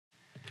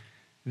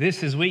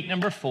This is week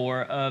number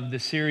 4 of the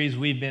series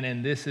we've been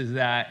in, This Is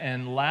That.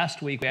 And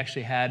last week we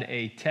actually had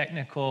a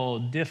technical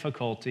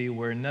difficulty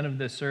where none of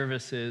the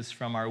services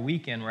from our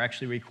weekend were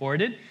actually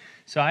recorded.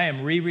 So I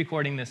am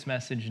re-recording this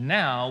message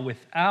now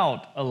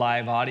without a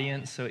live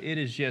audience. So it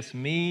is just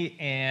me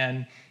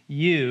and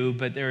you,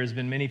 but there has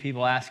been many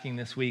people asking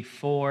this week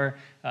for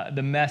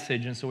the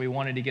message. And so we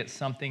wanted to get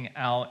something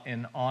out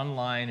and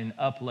online and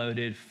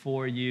uploaded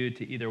for you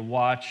to either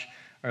watch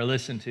or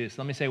listen to.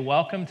 So let me say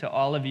welcome to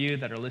all of you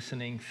that are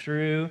listening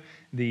through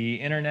the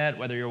internet,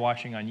 whether you're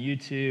watching on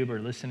YouTube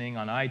or listening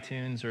on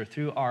iTunes or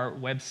through our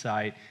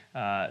website.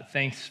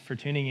 Thanks for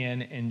tuning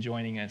in and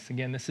joining us.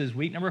 Again, this is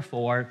week number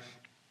 4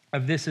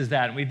 of This Is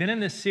That. And we've been in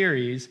this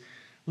series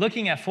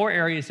looking at 4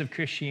 areas of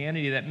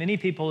Christianity that many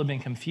people have been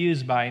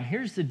confused by. And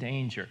here's the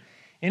danger.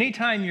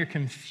 Anytime you're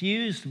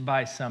confused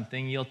by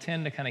something, you'll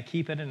tend to kind of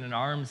keep it at an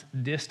arm's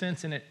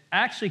distance, and it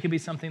actually could be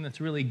something that's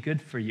really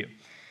good for you.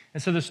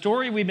 And so the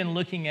story we've been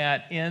looking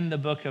at in the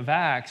book of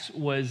Acts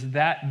was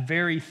that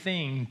very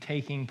thing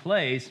taking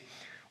place,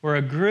 where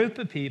a group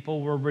of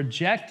people were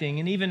rejecting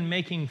and even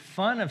making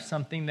fun of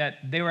something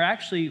that they were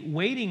actually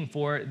waiting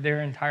for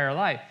their entire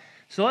life.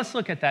 So let's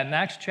look at that. In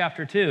Acts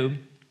chapter 2,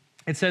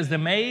 it says,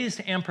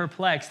 "Amazed and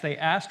perplexed, they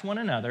asked one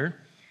another,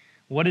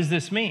 'What does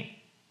this mean?'"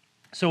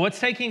 So what's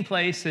taking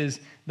place is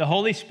the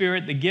Holy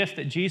Spirit, the gift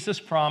that Jesus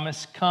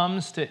promised,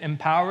 comes to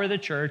empower the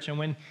church. And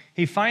when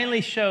he finally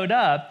showed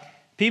up,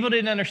 people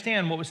didn't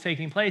understand what was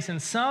taking place, and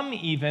some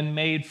even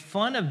made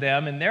fun of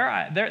them, and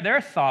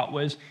their thought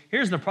was,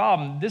 here's the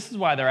problem, this is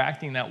why they're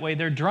acting that way,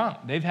 they're drunk,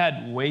 they've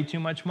had way too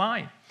much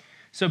wine.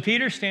 So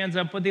Peter stands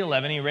up with the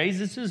 11, he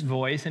raises his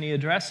voice, and he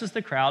addresses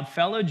the crowd,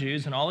 "Fellow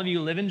Jews, and all of you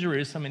who live in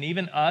Jerusalem, and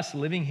even us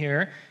living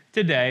here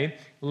today,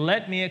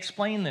 let me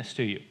explain this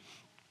to you."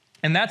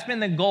 And that's been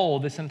the goal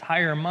this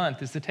entire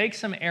month, is to take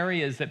some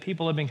areas that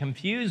people have been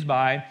confused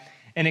by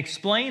and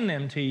explain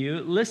them to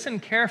you. Listen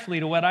carefully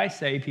to what I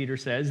say, Peter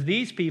says.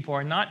 These people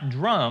are not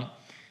drunk,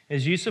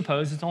 as you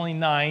suppose. It's only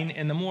 9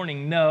 in the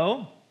morning.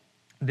 No,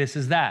 this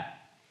is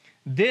that.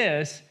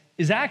 This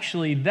is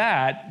actually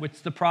that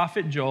which the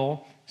prophet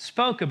Joel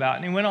spoke about.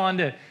 And he went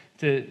on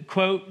to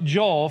quote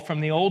Joel from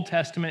the Old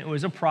Testament, who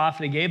was a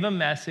prophet. He gave a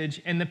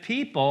message, and the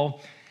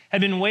people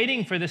had been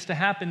waiting for this to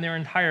happen their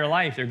entire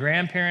life. Their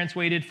grandparents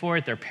waited for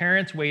it. Their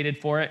parents waited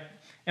for it.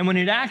 And when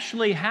it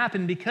actually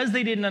happened, because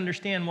they didn't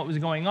understand what was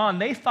going on,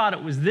 they thought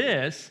it was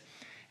this,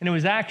 and it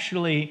was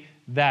actually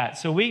that.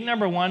 So week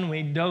number 1,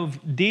 we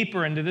dove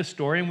deeper into this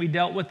story, and we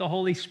dealt with the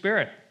Holy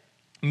Spirit.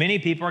 Many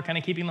people are kind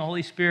of keeping the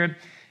Holy Spirit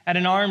at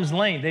an arm's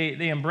length.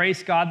 They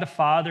embrace God the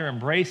Father,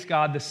 embrace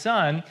God the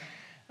Son,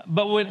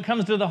 but when it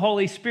comes to the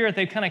Holy Spirit,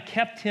 they've kind of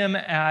kept him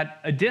at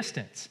a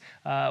distance.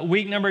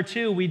 Week number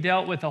 2, we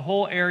dealt with the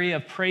whole area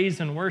of praise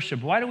and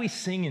worship. Why do we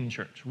sing in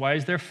church? Why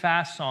is there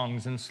fast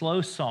songs and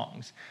slow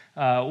songs?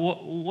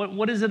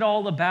 What is it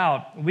all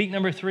about? Week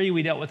number 3,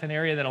 we dealt with an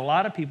area that a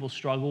lot of people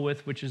struggle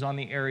with, which is on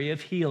the area of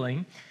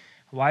healing.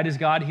 Why does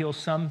God heal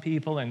some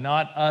people and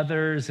not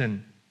others?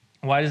 And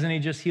why doesn't he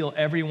just heal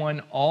everyone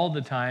all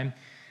the time?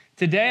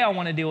 Today, I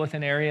want to deal with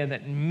an area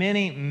that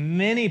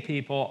many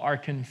people are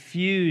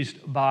confused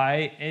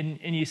by, and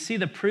you see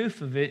the proof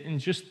of it in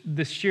just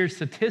the sheer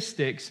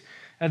statistics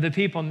of the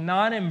people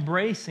not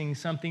embracing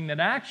something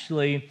that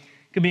actually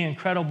could be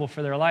incredible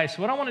for their life.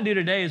 So what I want to do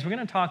today is we're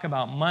going to talk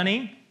about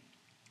money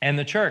and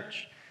the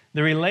church,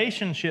 the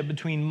relationship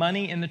between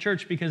money and the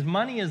church, because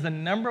money is the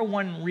number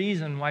one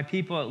reason why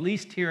people, at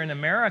least here in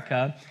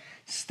America,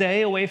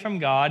 stay away from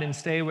God and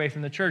stay away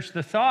from the church.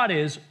 The thought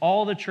is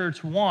all the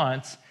church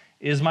wants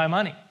is my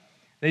money.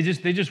 They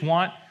just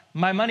want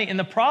my money. And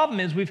the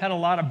problem is we've had a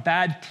lot of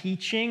bad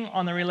teaching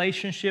on the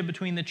relationship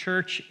between the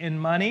church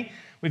and money.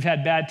 We've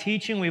had bad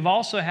teaching. We've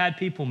also had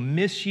people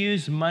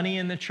misuse money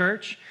in the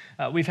church.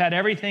 We've had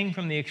everything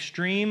from the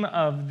extreme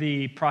of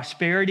the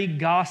prosperity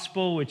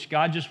gospel, which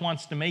God just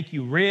wants to make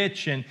you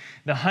rich, and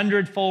the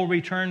 100-fold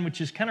return, which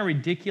is kind of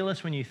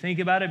ridiculous when you think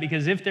about it,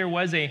 because if there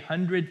was a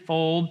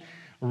 100-fold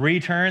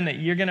return that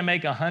you're going to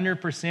make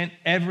 100%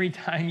 every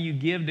time you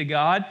give to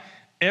God,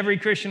 every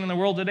Christian in the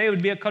world today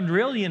would be a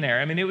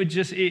quadrillionaire. I mean,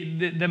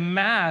 the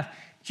math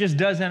just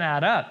doesn't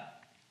add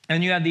up.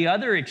 And you have the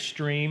other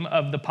extreme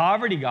of the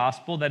poverty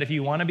gospel, that if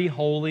you want to be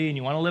holy and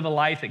you want to live a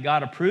life that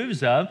God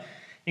approves of,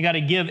 you got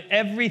to give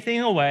everything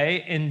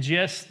away and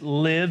just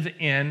live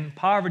in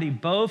poverty.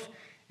 Both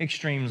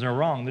extremes are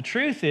wrong. The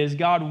truth is,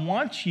 God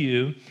wants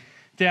you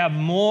to have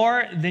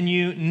more than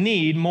you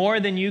need, more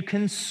than you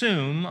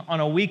consume on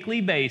a weekly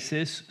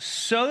basis,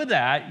 so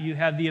that you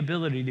have the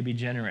ability to be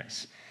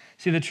generous.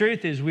 See, the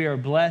truth is we are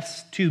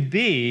blessed to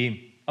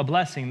be a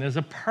blessing. There's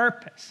a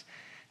purpose.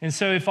 And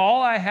so if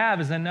all I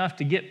have is enough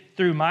to get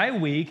through my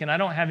week and I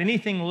don't have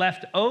anything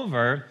left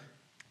over,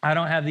 I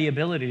don't have the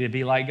ability to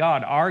be like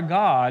God. Our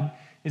God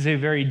is a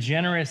very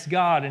generous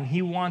God, and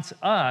he wants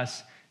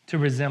us to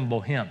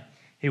resemble him.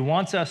 He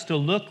wants us to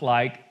look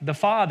like the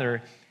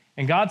Father.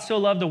 And God so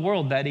loved the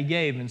world that he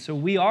gave. And so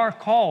we are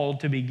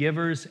called to be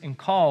givers and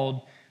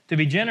called to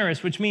be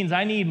generous, which means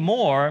I need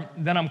more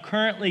than I'm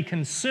currently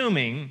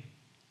consuming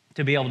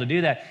to be able to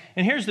do that.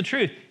 And here's the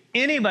truth.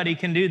 Anybody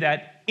can do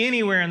that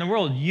anywhere in the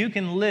world. You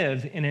can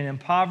live in an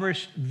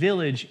impoverished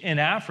village in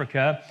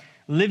Africa,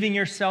 living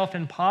yourself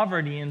in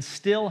poverty, and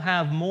still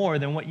have more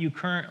than what you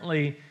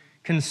currently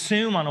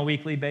consume on a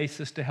weekly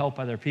basis to help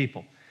other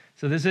people.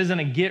 So this isn't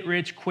a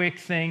get-rich-quick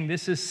thing.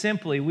 This is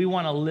simply, we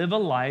want to live a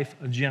life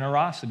of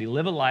generosity,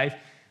 live a life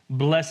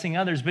blessing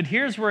others. But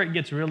here's where it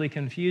gets really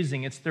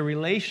confusing. It's the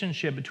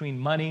relationship between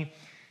money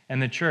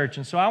and the church.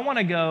 And so I want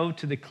to go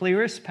to the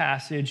clearest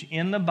passage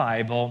in the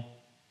Bible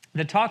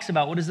that talks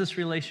about what does this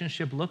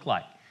relationship look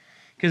like.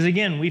 Because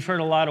again, we've heard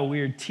a lot of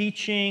weird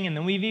teaching, and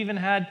then we've even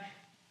had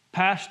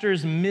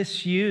pastors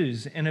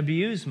misuse and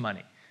abuse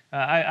money.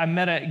 I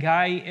met a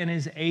guy in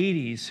his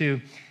 80s who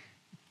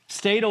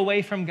stayed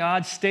away from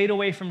God, stayed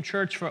away from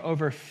church for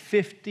over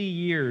 50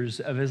 years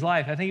of his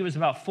life. I think he was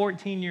about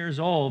 14 years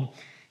old.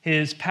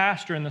 His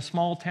pastor in the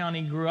small town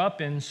he grew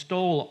up in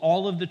stole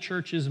all of the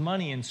church's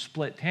money and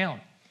split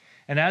town.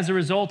 And as a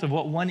result of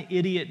what one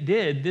idiot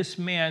did, this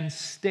man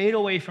stayed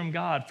away from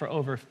God for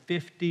over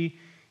 50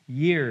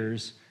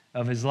 years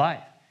of his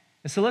life.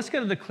 And so let's go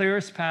to the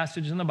clearest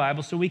passage in the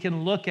Bible so we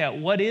can look at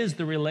what is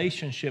the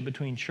relationship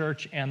between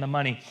church and the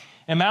money.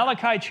 In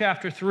Malachi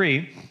chapter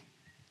 3,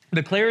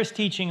 the clearest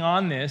teaching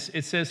on this,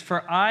 it says,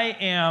 "For I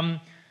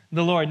am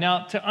the Lord."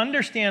 Now, to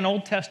understand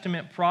Old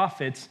Testament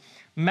prophets,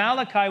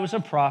 Malachi was a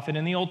prophet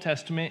in the Old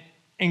Testament,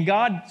 and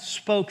God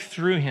spoke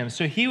through him.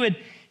 So he would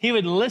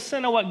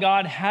listen to what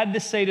God had to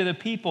say to the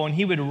people, and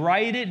he would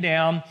write it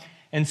down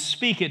and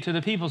speak it to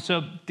the people.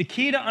 So the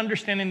key to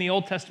understanding the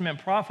Old Testament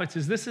prophets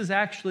is this is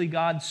actually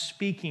God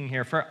speaking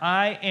here. "For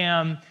I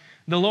am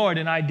the Lord,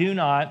 and I do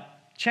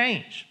not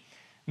change."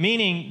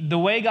 Meaning the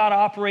way God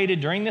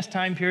operated during this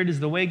time period is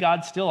the way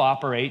God still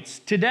operates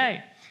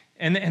today.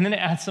 And then it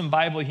adds some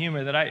Bible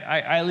humor that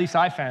at least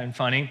I found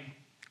funny.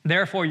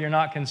 "Therefore, you're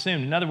not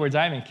consumed." In other words,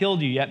 I haven't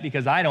killed you yet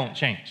because I don't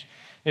change.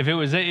 If it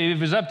was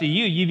up to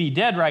you, you'd be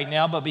dead right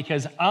now, but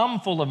because I'm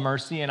full of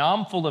mercy and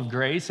I'm full of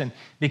grace and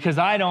because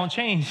I don't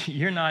change,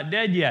 you're not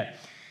dead yet.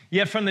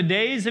 "Yet from the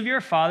days of your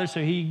fathers,"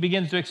 so he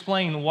begins to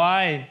explain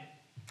why,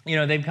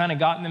 they've kind of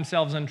gotten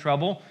themselves in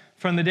trouble.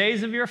 "From the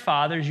days of your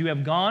fathers, you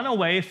have gone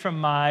away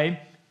from my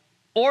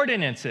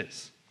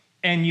ordinances,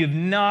 and you've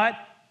not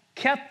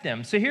kept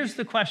them." So here's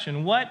the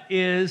question. What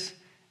is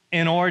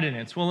an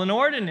ordinance? Well, an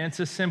ordinance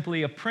is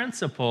simply a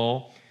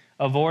principle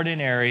of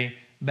ordinary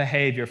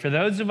behavior. For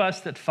those of us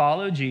that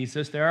follow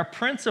Jesus, there are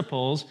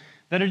principles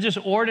that are just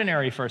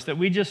ordinary for us, that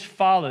we just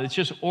follow. It's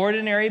just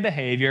ordinary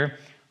behavior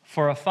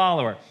for a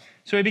follower.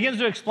 So he begins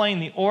to explain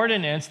the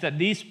ordinance that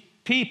these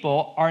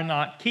people are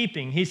not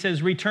keeping. He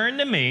says, "Return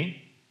to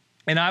me,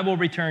 and I will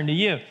return to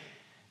you."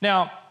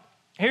 Now,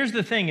 here's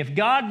the thing. If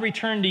God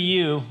returned to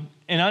you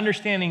in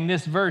understanding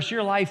this verse,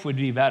 your life would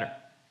be better.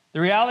 The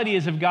reality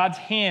is if God's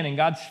hand and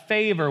God's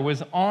favor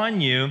was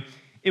on you,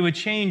 it would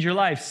change your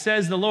life,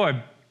 says the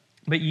Lord.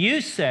 But you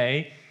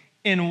say,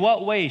 "In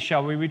what way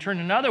shall we return?"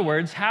 In other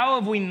words, how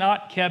have we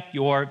not kept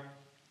your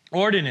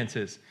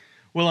ordinances?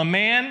 Will a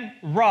man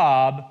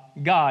rob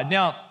God?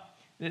 Now,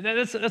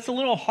 that's a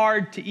little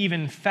hard to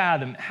even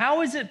fathom.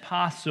 How is it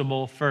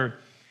possible for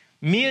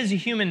me as a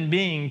human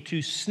being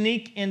to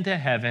sneak into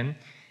heaven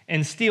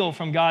and steal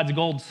from God's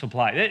gold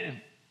supply?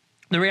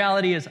 The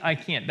reality is I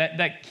can't.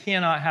 That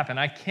cannot happen.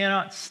 I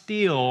cannot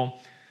steal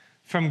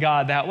from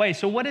God that way.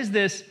 So what is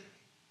this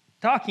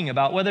talking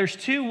about? Well, there's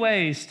two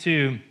ways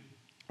to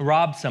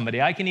rob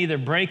somebody. I can either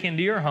break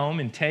into your home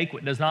and take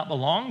what does not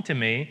belong to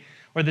me,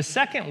 or the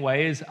second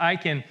way is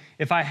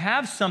if I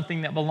have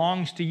something that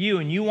belongs to you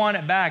and you want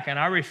it back and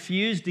I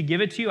refuse to give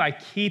it to you, I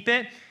keep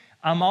it,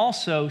 I'm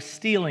also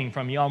stealing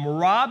from you. I'm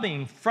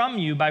robbing from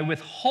you by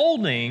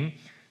withholding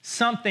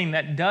something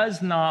that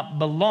does not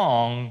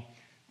belong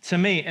to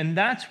me. And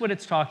that's what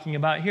it's talking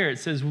about here. It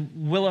says,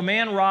 "Will a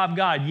man rob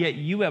God? Yet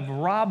you have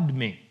robbed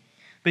me."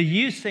 But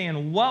you say,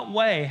 "In what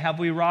way have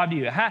we robbed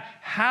you?"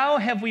 How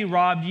have we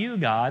robbed you,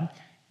 God?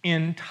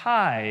 "In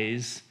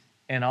tithes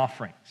and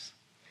offerings."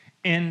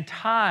 In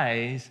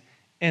tithes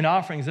and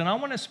offerings. And I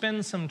want to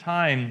spend some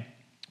time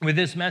with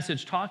this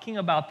message talking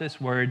about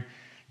this word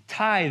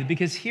tithe,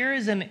 because here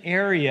is an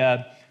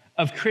area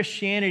of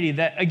Christianity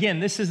that, again,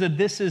 this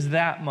is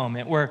that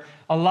moment where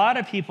a lot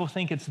of people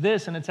think it's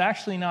this, and it's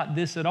actually not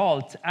this at all.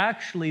 It's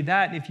actually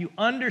that. If you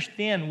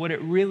understand what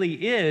it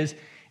really is,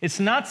 it's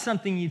not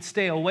something you'd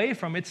stay away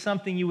from. It's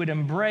something you would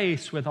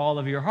embrace with all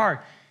of your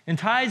heart. In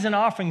tithes and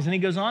offerings, and he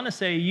goes on to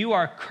say, you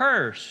are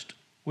cursed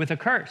with a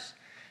curse.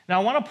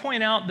 Now, I want to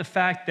point out the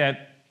fact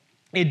that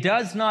it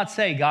does not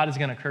say God is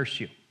going to curse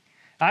you.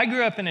 I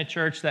grew up in a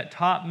church that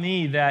taught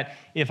me that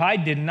if I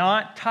did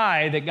not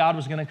tithe, that God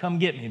was going to come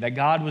get me, that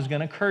God was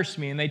going to curse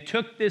me. And they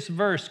took this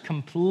verse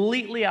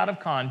completely out of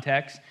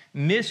context,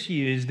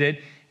 misused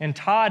it, and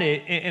taught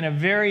it in a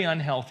very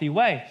unhealthy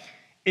way.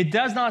 It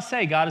does not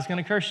say God is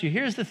going to curse you.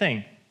 Here's the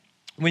thing.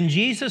 When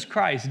Jesus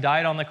Christ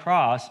died on the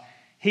cross,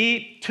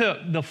 he took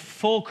the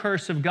full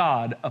curse of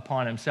God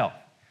upon himself.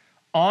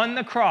 On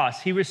the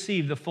cross, he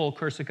received the full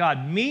curse of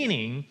God,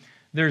 meaning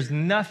there's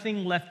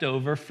nothing left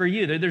over for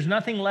you. There's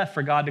nothing left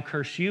for God to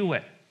curse you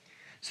with.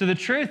 So the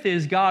truth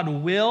is God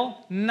will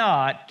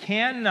not,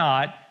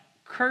 cannot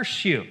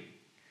curse you.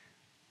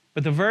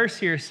 But the verse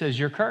here says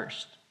you're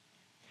cursed.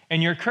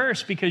 And you're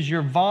cursed because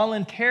you're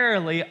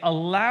voluntarily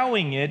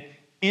allowing it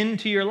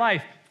into your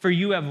life. For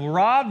you have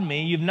robbed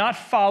me. You've not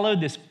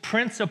followed this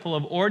principle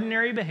of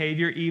ordinary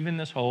behavior, even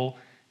this whole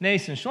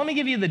nation. So let me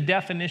give you the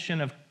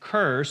definition of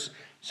curse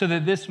so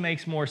that this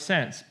makes more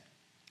sense.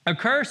 A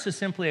curse is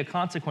simply a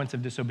consequence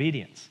of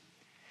disobedience.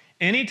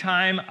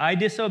 Anytime I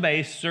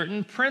disobey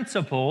certain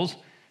principles,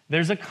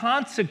 there's a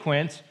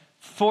consequence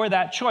for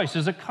that choice.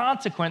 There's a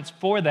consequence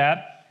for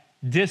that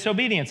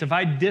disobedience. If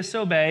I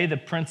disobey the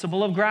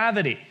principle of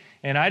gravity,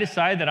 and I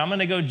decide that I'm going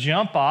to go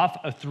jump off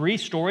a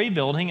 3-story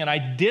building and I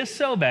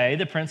disobey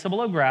the principle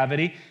of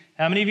gravity,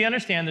 how many of you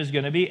understand there's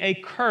going to be a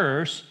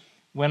curse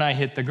when I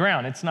hit the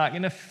ground? It's not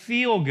going to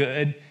feel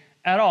good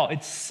at all.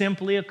 It's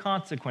simply a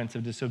consequence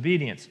of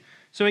disobedience.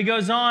 So he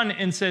goes on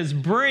and says,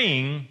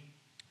 bring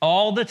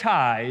all the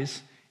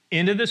tithes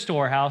into the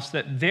storehouse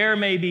that there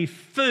may be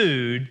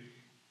food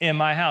in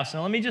my house.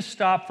 Now let me just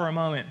stop for a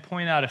moment and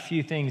point out a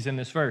few things in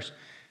this verse.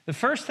 The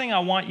first thing I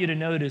want you to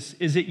notice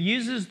is it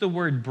uses the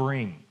word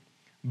bring.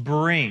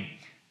 Bring.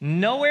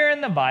 Nowhere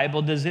in the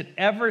Bible does it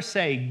ever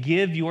say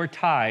give your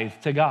tithe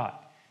to God.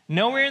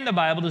 Nowhere in the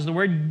Bible does the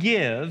word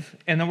give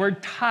and the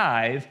word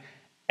tithe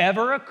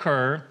ever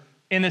occur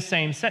in the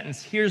same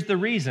sentence. Here's the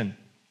reason.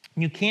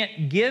 You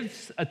can't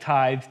give a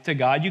tithe to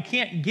God. You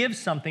can't give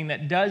something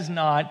that does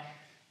not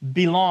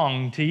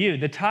belong to you.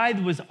 The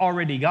tithe was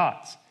already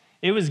God's.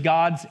 It was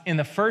God's in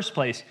the first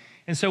place.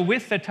 And so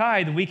with the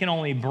tithe, we can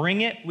only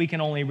bring it, we can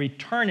only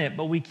return it,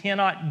 but we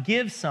cannot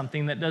give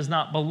something that does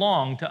not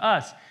belong to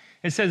us.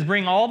 It says,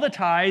 bring all the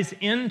tithes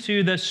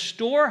into the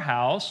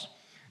storehouse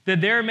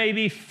that there may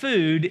be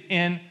food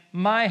in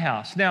my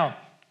house. Now,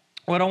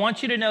 what I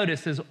want you to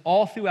notice is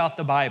all throughout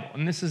the Bible,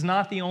 and this is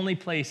not the only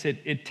place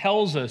it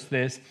tells us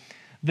this,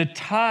 the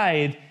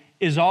tithe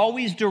is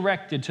always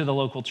directed to the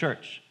local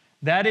church.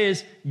 That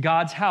is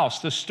God's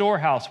house, the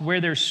storehouse, where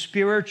there's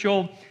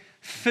spiritual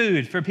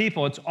food for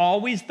people. It's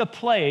always the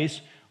place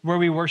where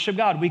we worship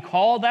God. We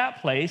call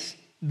that place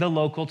the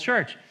local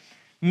church,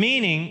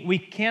 meaning we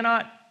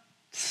cannot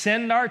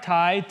send our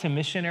tithe to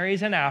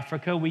missionaries in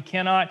Africa. We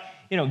cannot,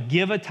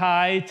 give a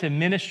tithe to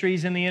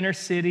ministries in the inner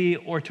city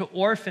or to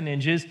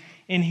orphanages.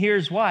 And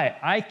here's why.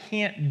 I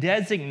can't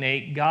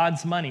designate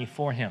God's money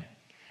for him.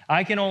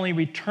 I can only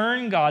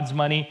return God's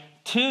money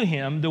to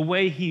him the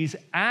way he's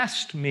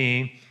asked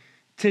me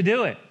to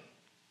do it.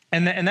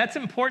 And that's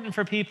important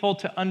for people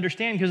to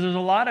understand because there's a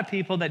lot of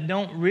people that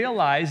don't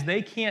realize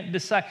they can't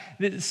decide.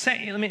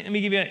 Let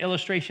me give you an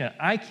illustration.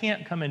 I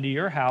can't come into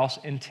your house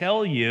and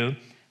tell you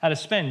how to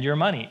spend your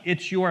money.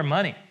 It's your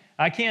money.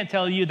 I can't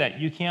tell you that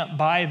you can't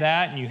buy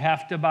that and you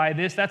have to buy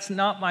this. That's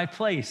not my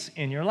place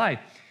in your life.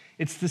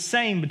 It's the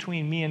same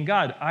between me and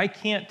God. I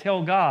can't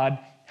tell God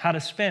how to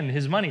spend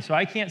his money. So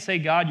I can't say,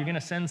 God, you're going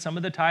to send some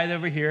of the tithe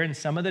over here and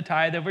some of the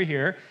tithe over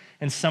here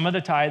and some of the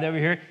tithe over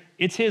here.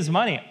 It's his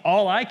money.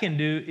 All I can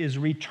do is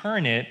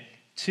return it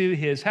to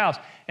his house.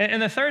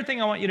 And the third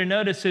thing I want you to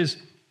notice is,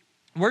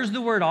 where's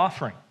the word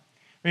offering?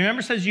 Remember,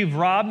 it says you've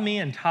robbed me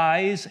in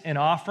tithes and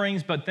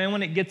offerings, but then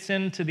when it gets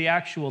into the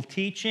actual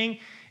teaching,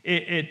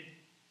 it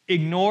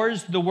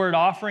ignores the word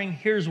offering.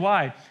 Here's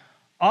why.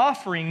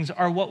 Offerings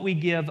are what we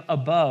give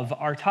above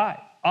our tithe.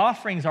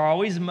 Offerings are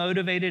always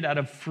motivated out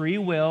of free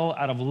will,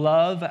 out of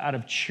love, out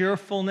of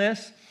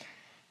cheerfulness.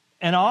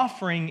 An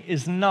offering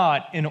is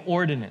not an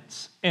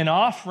ordinance. An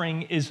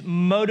offering is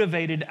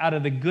motivated out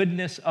of the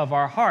goodness of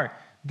our heart.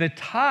 The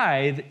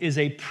tithe is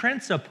a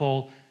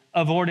principle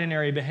of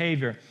ordinary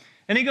behavior.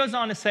 And he goes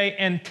on to say,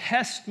 and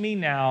test me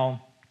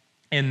now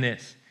in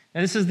this.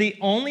 Now, this is the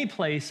only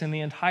place in the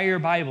entire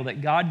Bible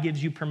that God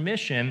gives you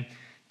permission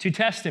to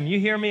test him. You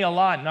hear me a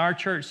lot in our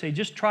church say,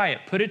 just try it,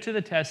 put it to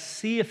the test,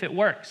 see if it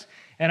works.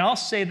 And I'll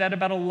say that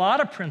about a lot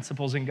of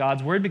principles in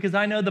God's word because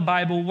I know the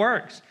Bible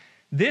works.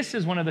 This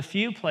is one of the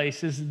few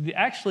places,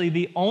 actually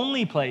the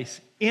only place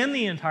in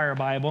the entire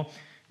Bible,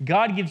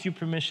 God gives you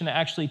permission to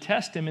actually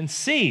test him and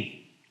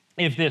see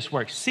if this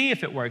works. See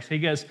if it works. He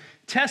goes,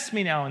 test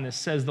me now in this,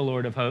 says the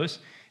Lord of hosts,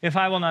 if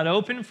I will not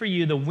open for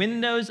you the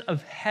windows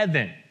of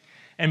heaven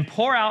and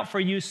pour out for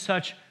you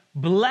such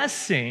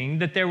blessing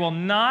that there will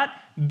not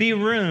be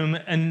room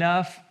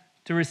enough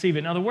to receive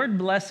it. Now, the word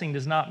blessing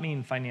does not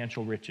mean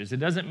financial riches. It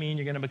doesn't mean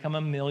you're going to become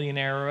a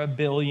millionaire or a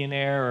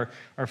billionaire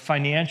or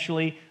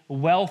financially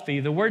wealthy.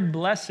 The word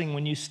blessing,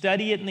 when you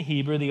study it in the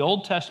Hebrew, the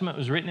Old Testament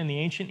was written in the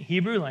ancient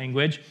Hebrew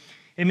language,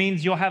 it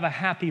means you'll have a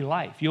happy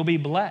life. You'll be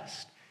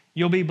blessed.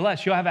 You'll be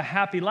blessed. You'll have a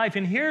happy life.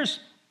 And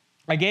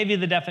I gave you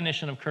the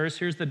definition of curse.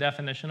 Here's the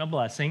definition of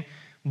blessing.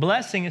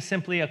 Blessing is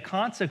simply a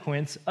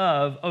consequence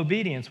of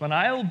obedience. When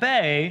I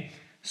obey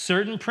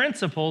certain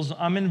principles,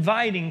 I'm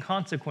inviting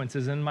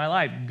consequences in my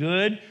life,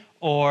 good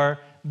or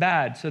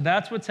bad. So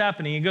that's what's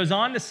happening. He goes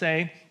on to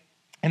say,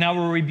 and I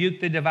will rebuke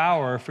the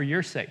devourer for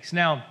your sakes.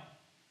 Now,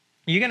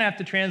 you're going to have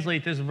to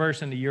translate this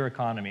verse into your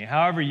economy.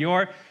 However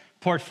your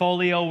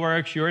portfolio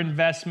works, your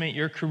investment,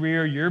 your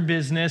career, your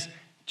business,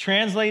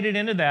 Translated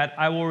into that,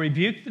 I will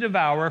rebuke the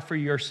devourer for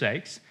your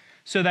sakes,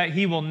 so that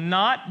he will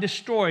not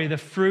destroy the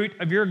fruit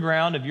of your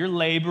ground, of your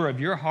labor, of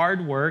your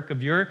hard work,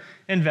 of your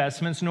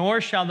investments, nor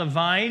shall the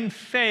vine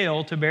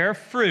fail to bear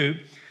fruit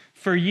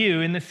for you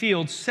in the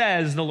field,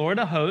 says the Lord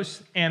of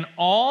hosts, and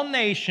all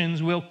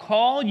nations will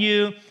call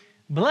you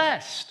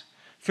blessed,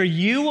 for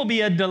you will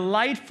be a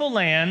delightful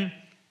land,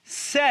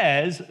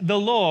 says the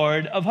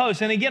Lord of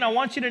hosts. And again, I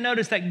want you to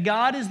notice that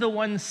God is the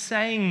one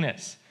saying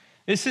this.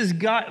 This is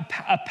God.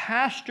 A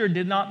pastor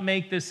did not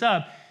make this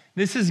up.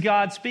 This is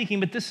God speaking,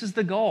 but this is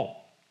the goal.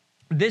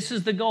 This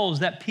is the goal, is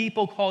that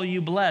people call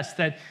you blessed,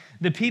 that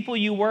the people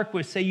you work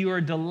with say you are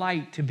a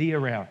delight to be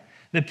around.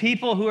 The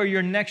people who are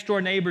your next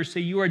door neighbors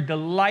say you are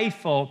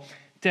delightful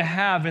to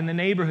have in the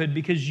neighborhood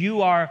because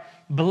you are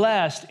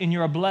blessed and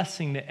you're a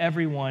blessing to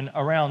everyone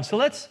around. So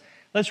let's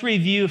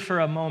review for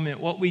a moment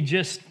what we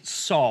just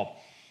saw.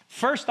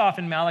 First off,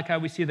 in Malachi,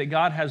 we see that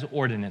God has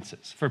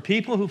ordinances. For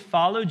people who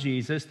follow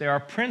Jesus, there are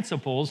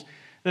principles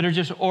that are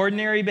just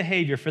ordinary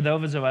behavior for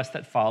those of us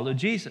that follow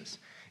Jesus.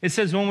 It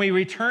says when we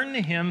return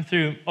to him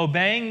through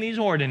obeying these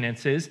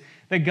ordinances,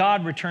 that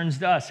God returns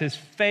to us. His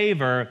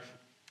favor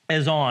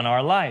is on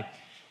our life.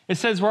 It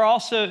says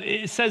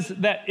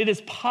that it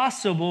is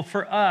possible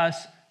for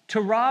us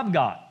to rob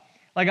God.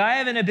 Like I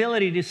have an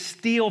ability to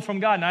steal from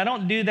God. And I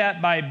don't do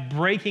that by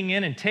breaking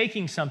in and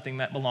taking something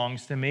that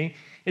belongs to me.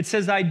 It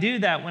says I do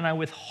that when I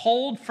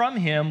withhold from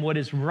him what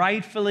is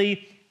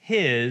rightfully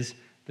his,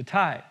 the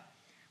tithe.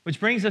 Which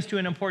brings us to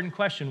an important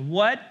question.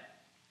 What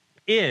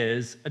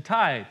is a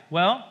tithe?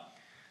 Well,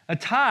 a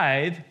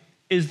tithe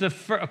is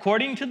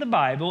according to the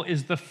Bible,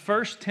 is the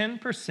first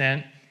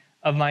 10%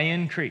 of my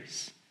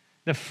increase.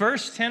 The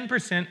first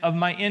 10% of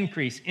my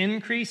increase.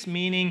 Increase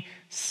meaning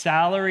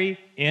salary,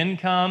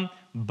 income,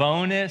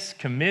 bonus,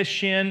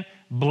 commission,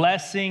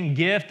 blessing,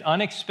 gift,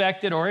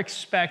 unexpected or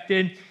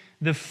expected.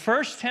 The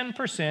first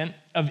 10%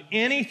 of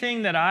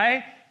anything that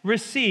I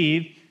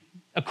receive,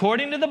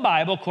 according to the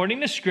Bible,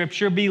 according to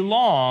Scripture,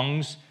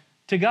 belongs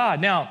to God.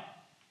 Now,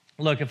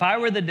 look, if I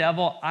were the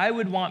devil, I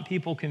would want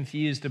people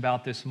confused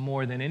about this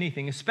more than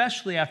anything,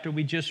 especially after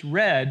we just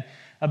read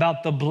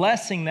about the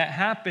blessing that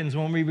happens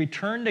when we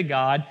return to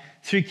God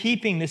through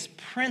keeping this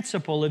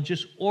principle of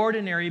just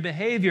ordinary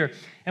behavior.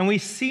 And we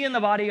see in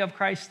the body of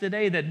Christ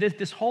today that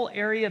this whole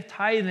area of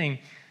tithing,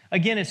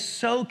 again, is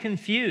so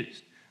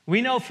confused.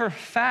 We know for a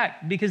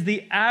fact, because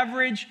the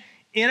average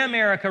in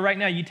America right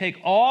now, you take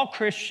all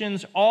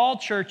Christians, all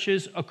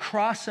churches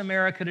across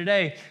America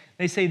today,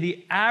 they say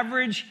the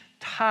average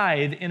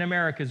tithe in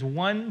America is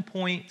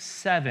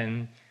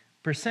 1.7%.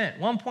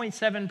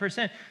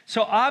 1.7%.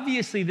 So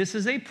obviously this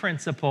is a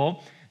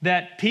principle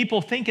that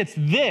people think it's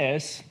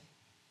this,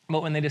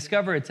 but when they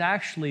discover it's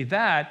actually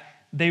that,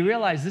 they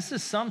realize this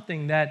is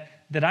something that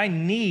I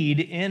need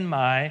in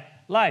my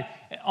life.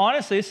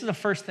 Honestly, this is the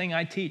first thing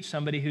I teach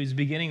somebody who's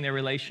beginning their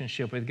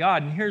relationship with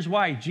God. And here's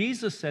why.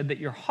 Jesus said that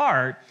your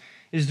heart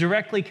is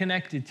directly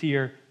connected to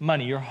your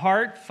money. Your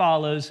heart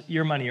follows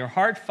your money. Your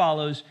heart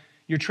follows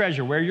your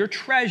treasure. Where your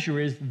treasure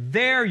is,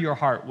 there your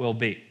heart will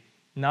be,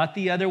 not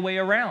the other way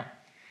around.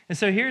 And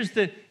so here's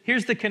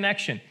the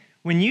connection.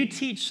 When you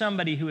teach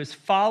somebody who is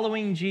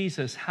following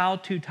Jesus how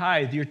to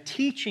tithe, you're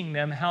teaching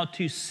them how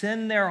to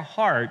send their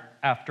heart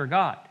after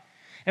God.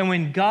 And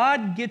when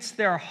God gets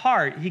their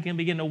heart, he can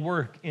begin to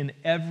work in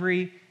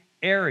every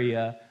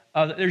area.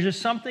 There's just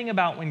something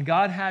about when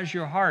God has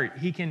your heart,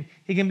 he can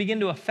begin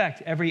to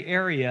affect every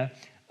area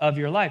of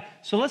your life.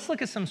 So let's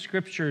look at some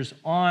scriptures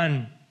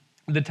on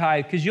the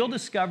tithe, because you'll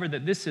discover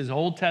that this is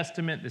Old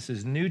Testament, this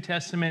is New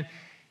Testament.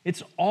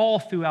 It's all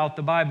throughout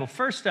the Bible.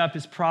 First up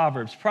is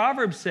Proverbs.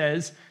 Proverbs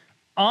says,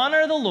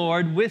 honor the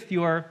Lord with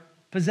your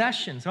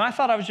possessions. Now, I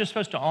thought I was just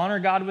supposed to honor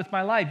God with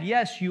my life.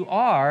 Yes, you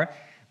are,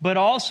 but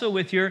also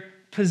with your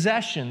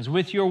possessions,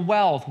 with your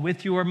wealth,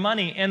 with your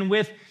money, and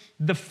with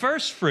the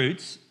first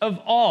fruits of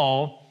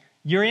all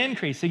your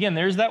increase. Again,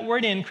 there's that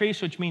word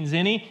increase, which means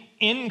any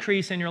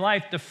increase in your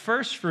life. The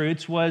first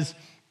fruits was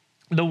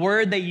the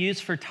word they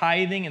used for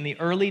tithing in the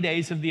early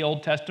days of the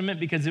Old Testament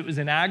because it was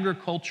an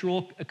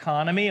agricultural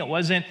economy. It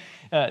wasn't,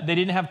 they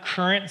didn't have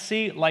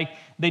currency like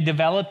they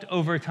developed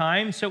over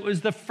time. So it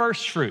was the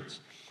first fruits.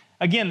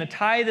 Again, the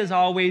tithe is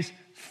always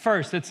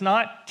first. It's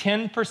not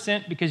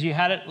 10% because you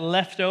had it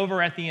left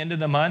over at the end of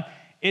the month.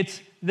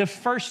 It's the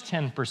first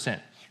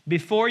 10%.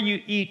 Before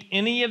you eat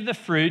any of the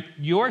fruit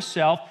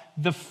yourself,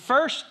 the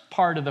first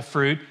part of the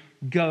fruit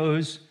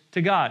goes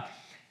to God.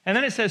 And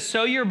then it says,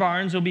 so your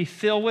barns will be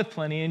filled with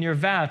plenty and your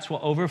vats will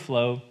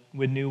overflow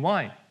with new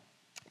wine.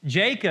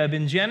 Jacob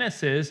in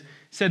Genesis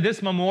said,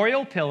 this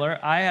memorial pillar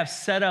I have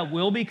set up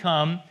will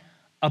become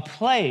a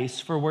place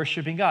for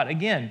worshiping God.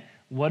 Again,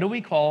 what do we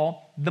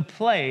call the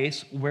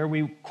place where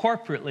we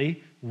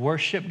corporately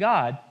worship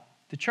God?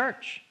 The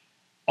church.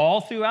 All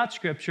throughout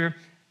Scripture,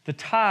 the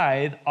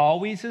tithe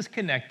always is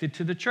connected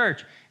to the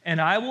church. And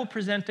I will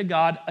present to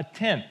God a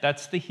tenth.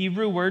 That's the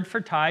Hebrew word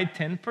for tithe,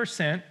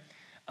 10%.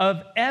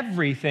 Of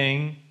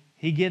everything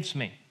he gives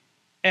me.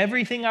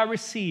 Everything I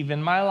receive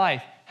in my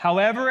life,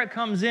 however it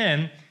comes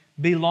in,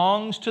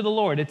 belongs to the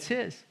Lord. It's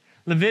his.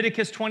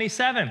 Leviticus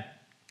 27.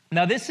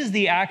 Now, this is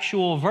the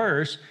actual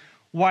verse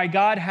why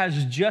God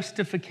has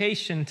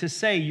justification to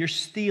say, you're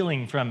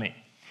stealing from me.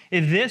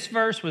 If this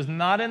verse was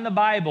not in the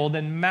Bible,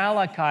 then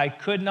Malachi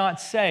could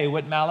not say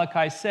what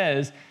Malachi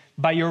says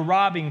by you're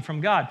robbing from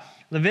God.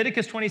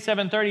 Leviticus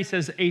 27:30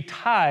 says, a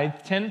tithe,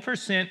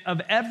 10% of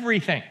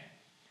everything.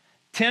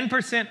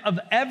 10% of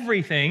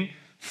everything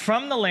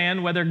from the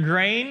land, whether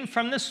grain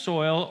from the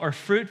soil or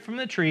fruit from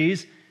the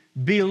trees,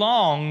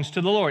 belongs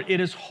to the Lord. It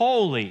is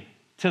holy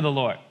to the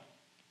Lord.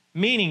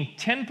 Meaning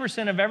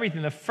 10% of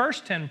everything, the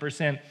first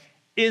 10%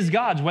 is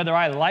God's. Whether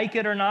I like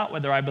it or not,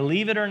 whether I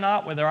believe it or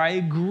not, whether I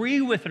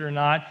agree with it or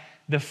not,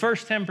 the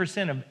first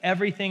 10% of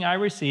everything I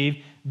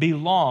receive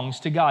belongs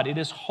to God. It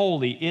is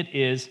holy. It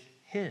is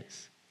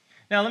His.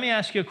 Now, let me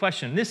ask you a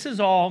question. This is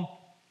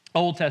all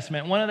Old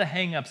Testament. One of the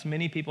hang-ups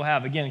many people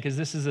have, again, because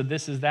this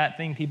is that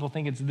thing, people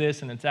think it's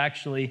this and it's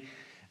actually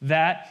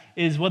that,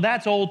 is, well,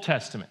 that's Old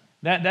Testament.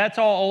 That's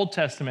all Old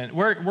Testament.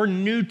 We're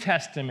New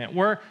Testament.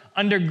 We're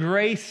under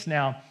grace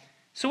now.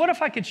 So what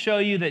if I could show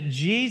you that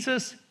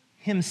Jesus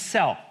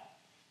Himself,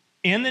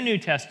 in the New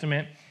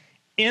Testament,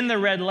 in the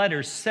red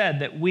letters, said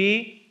that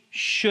we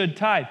should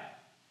tithe?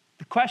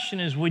 The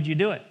question is, would you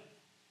do it?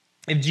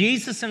 If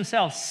Jesus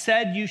Himself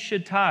said you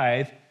should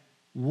tithe,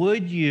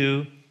 would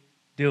you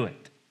do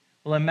it?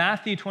 Well, in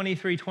Matthew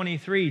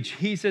 23:23,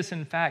 Jesus,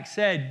 in fact,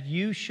 said,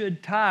 you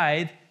should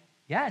tithe,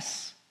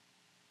 yes.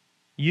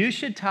 You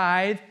should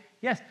tithe,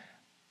 yes.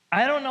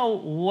 I don't know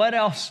what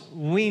else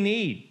we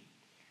need.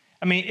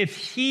 I mean, if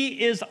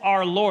He is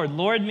our Lord,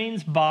 Lord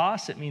means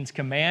boss, it means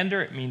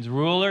commander, it means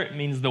ruler, it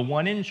means the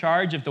one in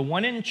charge. If the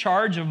one in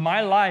charge of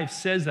my life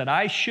says that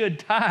I should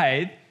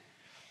tithe,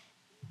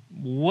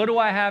 what do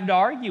I have to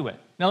argue with?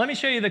 Now, let me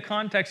show you the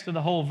context of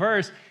the whole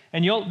verse,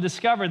 and you'll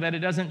discover that it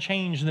doesn't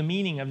change the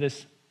meaning of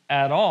this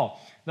at all.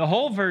 The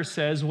whole verse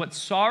says, what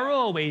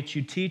sorrow awaits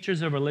you,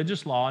 teachers of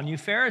religious law, and you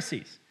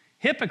Pharisees,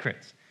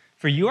 hypocrites,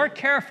 for you are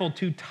careful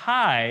to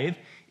tithe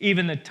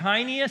even the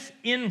tiniest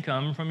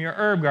income from your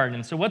herb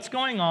garden. So what's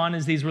going on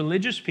is these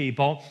religious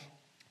people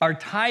are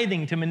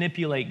tithing to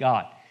manipulate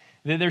God.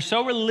 They're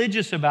so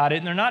religious about it,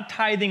 and they're not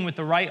tithing with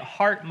the right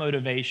heart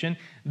motivation.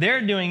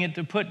 They're doing it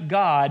to put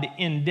God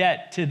in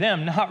debt to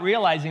them, not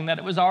realizing that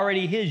it was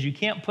already His. You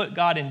can't put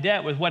God in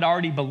debt with what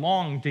already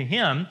belonged to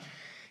Him.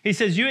 He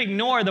says, you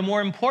ignore the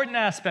more important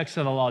aspects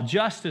of the law,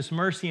 justice,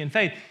 mercy, and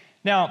faith.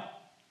 Now,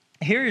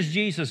 here's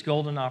Jesus'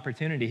 golden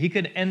opportunity. He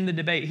could end the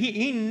debate.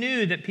 He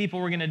knew that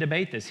people were going to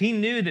debate this. He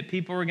knew that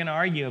people were going to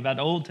argue about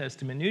Old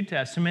Testament, New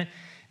Testament,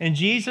 and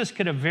Jesus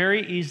could have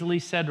very easily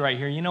said right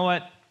here, you know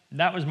what?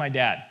 That was my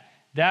dad.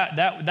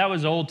 That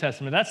was Old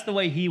Testament. That's the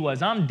way he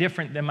was. I'm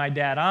different than my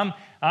dad.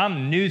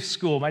 I'm new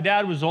school. My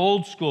dad was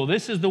old school.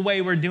 This is the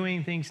way we're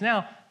doing things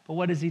now. But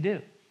what does He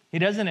do? He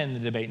doesn't end the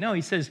debate. No,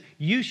 He says,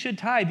 you should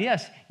tithe.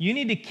 Yes, you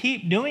need to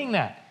keep doing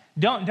that.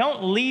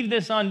 Don't leave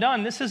this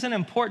undone. This is an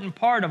important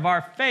part of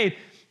our faith,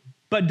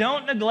 but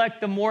don't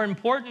neglect the more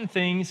important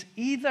things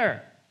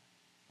either.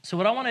 So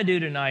what I want to do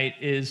tonight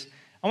is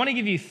I want to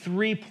give you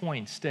 3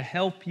 points to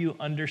help you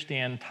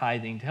understand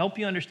tithing, to help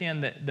you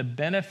understand the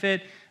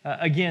benefit,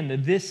 again, the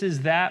this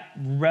is that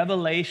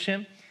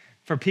revelation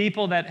for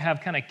people that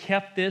have kind of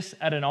kept this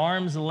at an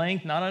arm's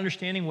length, not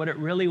understanding what it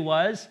really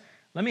was.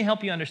 Let me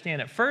help you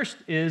understand it. First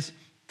is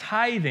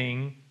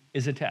tithing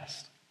is a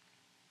test.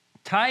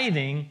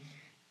 Tithing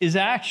is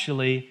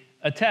actually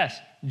a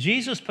test.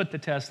 Jesus put the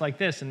test like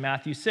this in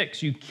Matthew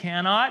 6. You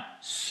cannot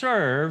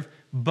serve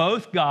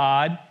both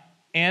God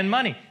and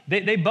money.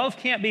 They both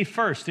can't be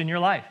first in your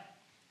life.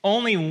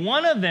 Only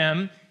one of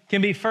them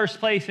can be first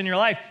place in your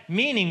life,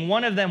 meaning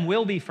one of them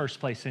will be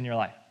first place in your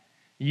life.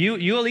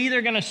 You're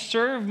either going to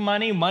serve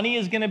money, money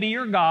is going to be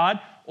your God,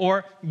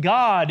 or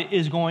God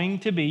is going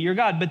to be your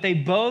God. But they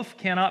both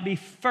cannot be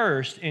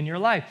first in your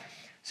life.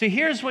 So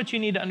here's what you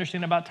need to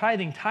understand about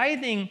tithing.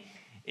 Tithing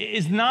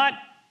is not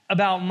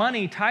about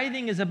money.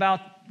 Tithing is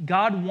about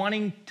God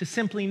wanting to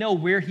simply know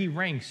where He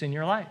ranks in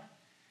your life.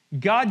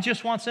 God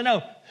just wants to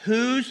know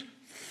who's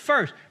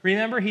first.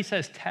 Remember, He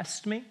says,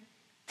 test me.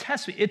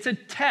 Test me. It's a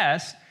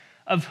test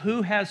of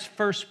who has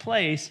first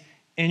place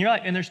in your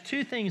life. And there's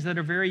 2 things that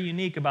are very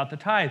unique about the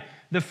tithe.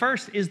 The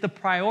first is the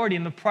priority,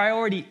 and the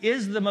priority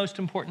is the most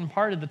important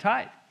part of the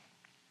tithe.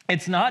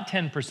 It's not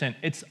 10%.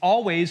 It's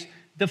always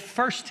the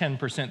first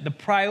 10%. The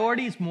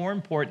priority is more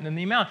important than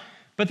the amount.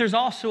 But there's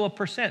also a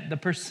percent. The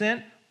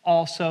percent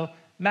also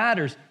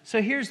matters.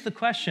 So here's the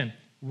question.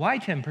 Why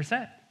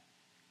 10%?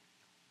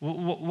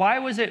 Why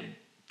was it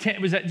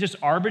 10? Was that just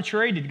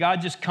arbitrary? Did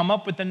God just come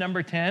up with the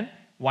number 10?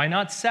 Why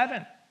not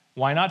 7?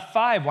 Why not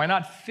 5? Why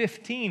not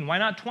 15? Why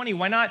not 20?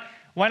 Why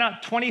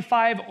not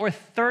 25 or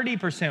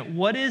 30%?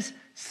 What is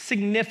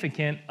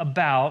significant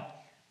about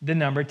the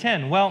number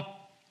 10? Well,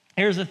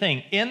 here's the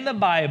thing. In the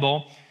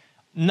Bible,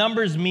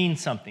 numbers mean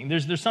something.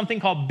 There's something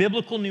called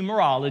biblical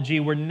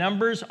numerology where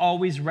numbers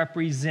always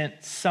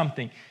represent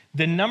something.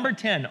 The number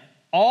 10,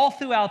 all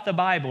throughout the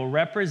Bible,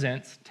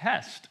 represents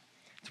test.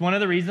 It's one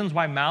of the reasons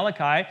why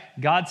Malachi,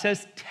 God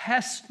says,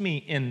 test me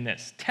in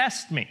this.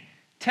 Test me.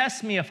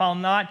 Test me if I'll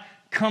not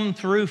come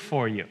through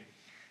for you.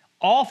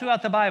 All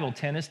throughout the Bible,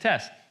 10 is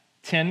test.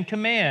 10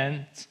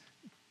 commands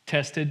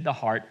tested the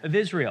heart of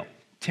Israel.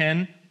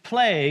 10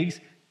 plagues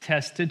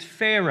tested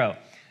Pharaoh.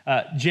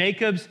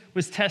 Jacob's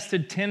was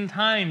tested 10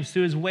 times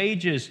through his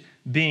wages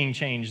being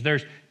changed.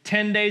 There's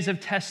 10 days of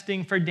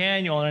testing for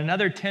Daniel and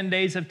another 10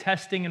 days of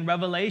testing in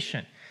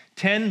Revelation.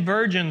 10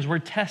 virgins were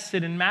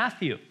tested in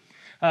Matthew.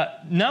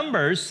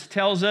 Numbers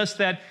tells us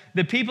that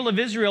the people of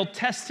Israel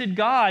tested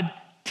God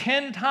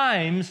 10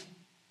 times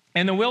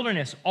in the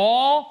wilderness.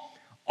 All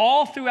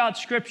throughout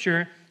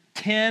Scripture,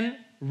 10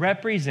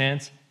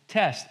 represents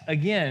test.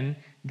 Again,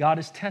 God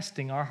is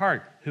testing our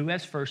heart. Who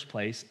has first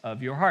place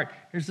of your heart?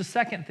 Here's the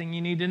second thing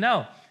you need to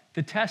know.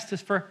 The test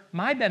is for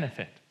my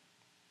benefit.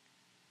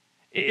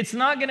 It's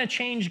not going to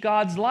change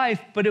God's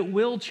life, but it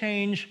will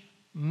change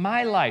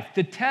my life.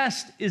 The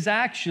test is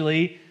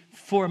actually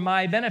for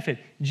my benefit.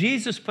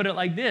 Jesus put it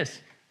like this: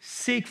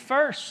 seek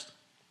first.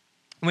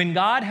 When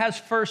God has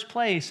first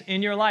place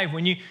in your life,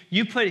 when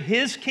you put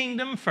his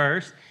kingdom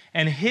first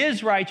and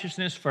his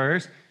righteousness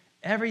first,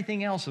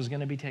 everything else is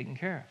going to be taken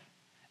care of.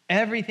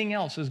 Everything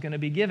else is going to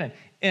be given.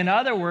 In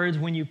other words,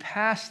 when you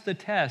pass the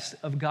test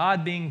of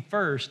God being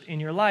first in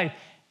your life,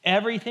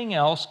 everything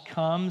else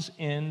comes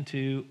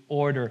into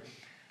order.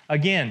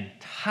 Again,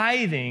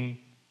 tithing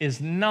is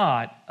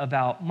not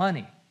about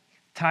money.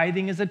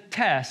 Tithing is a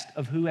test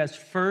of who has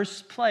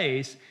first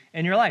place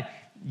in your life.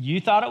 You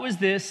thought it was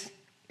this,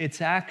 it's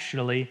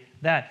actually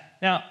that.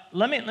 Now,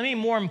 let me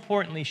more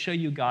importantly show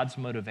you God's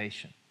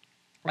motivation.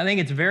 I think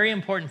it's very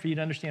important for you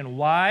to understand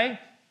why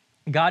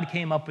God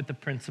came up with the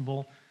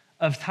principle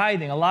of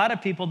tithing. A lot of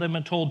people, they've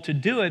been told to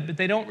do it, but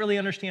they don't really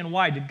understand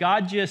why. Did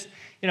God just,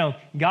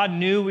 God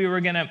knew we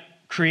were going to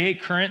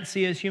create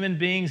currency as human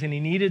beings and he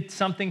needed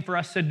something for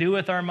us to do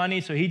with our money,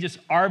 so he just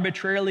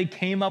arbitrarily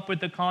came up with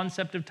the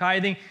concept of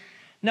tithing?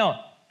 No,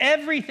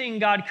 everything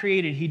God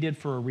created, he did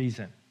for a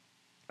reason.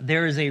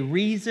 There is a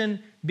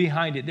reason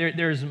behind it.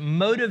 There's a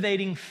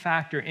motivating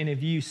factor, and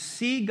if you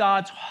see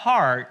God's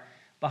heart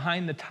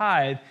behind the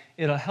tithe,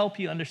 it'll help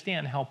you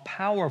understand how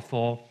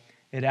powerful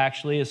it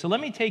actually is. So let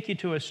me take you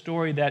to a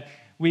story that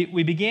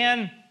we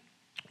began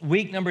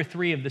week number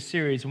 3 of the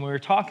series, and we were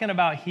talking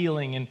about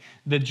healing and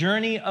the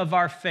journey of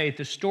our faith,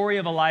 the story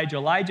of Elijah.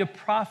 Elijah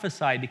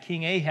prophesied to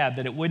King Ahab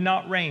that it would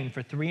not rain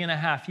for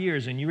 3.5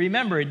 years. And you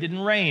remember, it didn't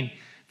rain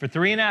for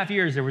 3.5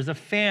 years. There was a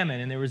famine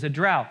and there was a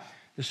drought.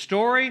 The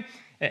story,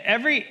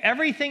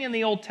 everything in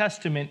the Old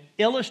Testament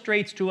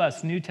illustrates to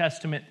us New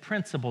Testament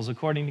principles,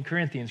 according to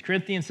Corinthians.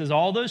 Corinthians says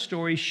all those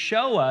stories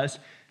show us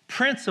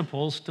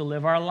principles to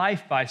live our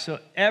life by. So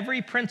every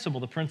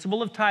principle, the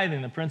principle of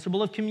tithing, the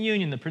principle of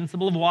communion, the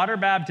principle of water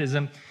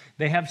baptism,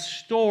 they have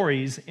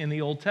stories in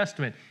the Old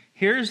Testament.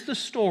 Here's the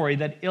story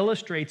that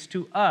illustrates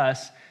to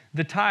us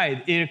the tithe.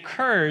 It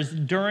occurs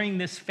during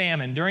this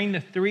famine, during the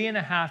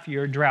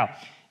 3.5-year drought.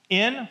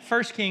 In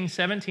 1 Kings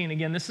 17,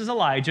 again, this is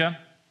Elijah.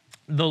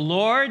 The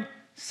Lord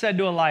said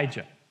to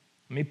Elijah,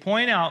 let me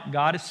point out,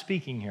 God is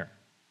speaking here.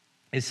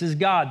 This is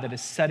God that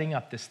is setting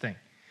up this thing.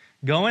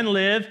 Go and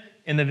live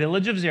in the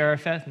village of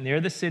Zarephath,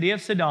 near the city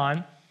of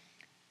Sidon.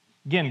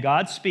 Again,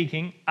 God's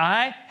speaking.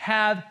 I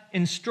have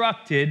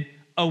instructed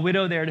a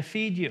widow there to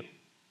feed you.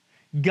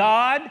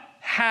 God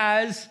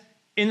has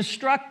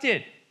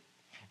instructed.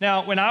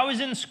 Now, when I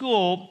was in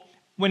school,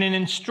 when an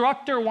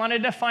instructor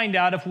wanted to find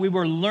out if we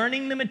were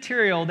learning the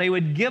material, they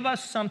would give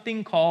us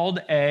something called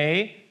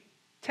a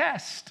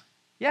test.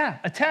 Yeah,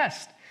 a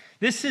test.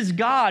 This is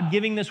God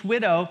giving this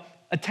widow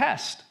a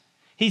test.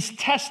 He's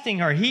testing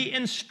her. He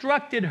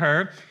instructed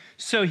her.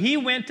 So he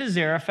went to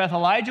Zarephath,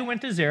 Elijah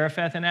went to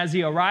Zarephath, and as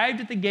he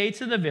arrived at the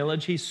gates of the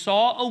village, he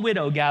saw a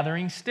widow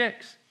gathering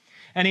sticks.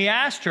 And he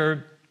asked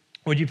her,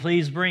 would you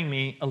please bring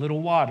me a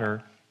little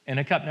water in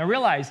a cup? Now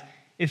realize,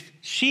 if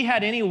she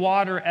had any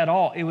water at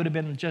all, it would have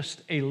been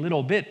just a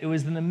little bit. It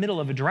was in the middle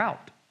of a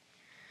drought.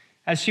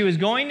 As she was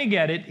going to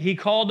get it, he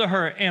called to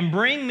her, and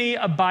bring me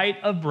a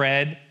bite of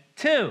bread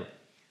too.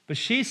 But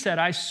she said,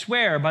 I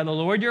swear by the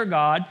Lord your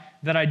God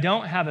that I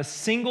don't have a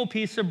single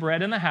piece of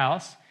bread in the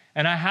house,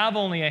 and I have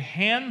only a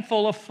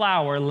handful of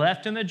flour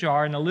left in the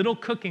jar and a little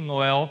cooking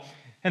oil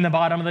in the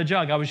bottom of the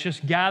jug. I was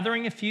just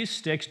gathering a few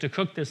sticks to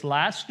cook this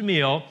last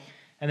meal,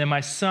 and then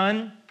my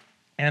son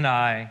and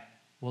I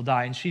will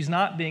die. And she's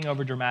not being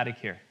overdramatic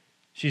here.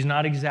 She's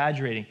not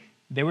exaggerating.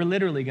 They were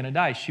literally going to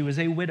die. She was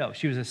a widow.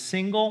 She was a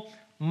single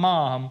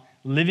mom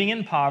living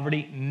in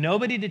poverty,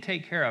 nobody to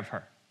take care of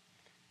her.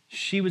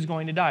 She was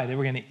going to die. They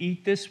were going to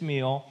eat this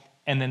meal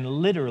and then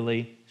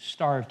literally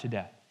starve to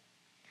death.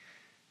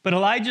 But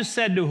Elijah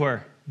said to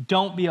her,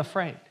 don't be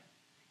afraid.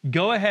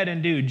 Go ahead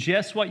and do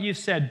just what you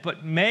said,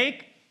 but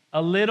make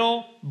a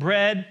little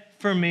bread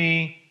for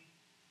me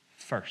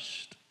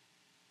first.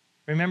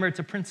 Remember, it's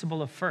a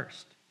principle of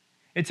first.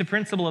 It's a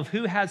principle of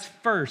who has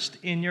first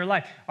in your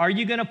life. Are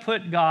you going to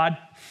put God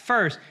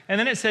first? And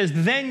then it says,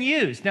 then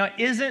use. Now,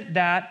 isn't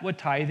that what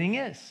tithing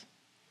is?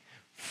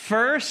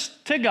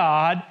 First to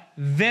God,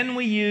 then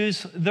we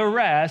use the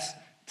rest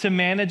to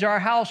manage our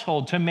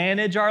household, to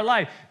manage our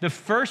life. The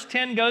first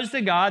 10 goes to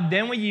God,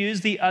 then we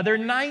use the other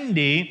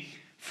 90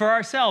 for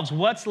ourselves.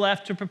 What's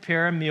left to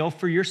prepare a meal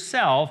for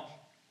yourself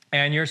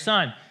and your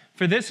son?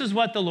 For this is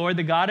what the Lord,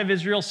 the God of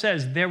Israel,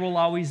 says, there will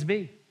always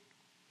be.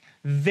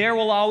 There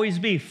will always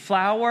be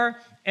flour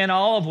and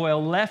olive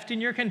oil left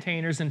in your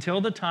containers until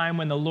the time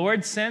when the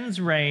Lord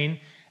sends rain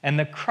and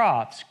the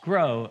crops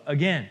grow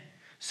again.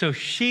 So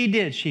she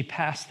did. She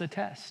passed the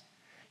test.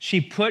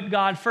 She put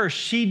God first.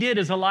 She did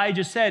as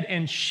Elijah said,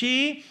 and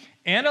she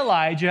and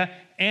Elijah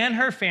and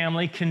her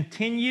family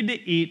continued to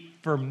eat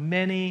for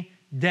many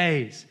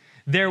days.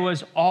 There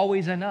was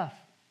always enough.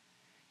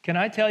 Can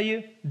I tell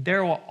you,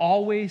 there will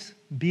always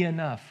be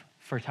enough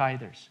for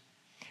tithers.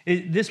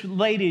 This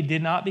lady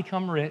did not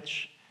become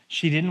rich.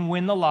 She didn't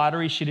win the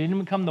lottery. She didn't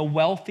become the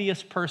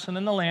wealthiest person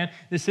in the land.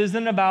 This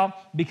isn't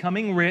about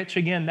becoming rich.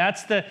 Again,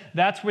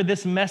 that's where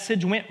this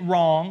message went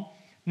wrong.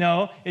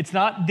 No, it's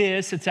not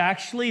this. It's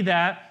actually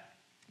that.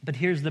 But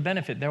here's the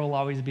benefit. There will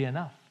always be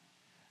enough.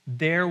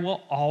 There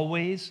will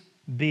always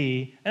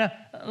be enough.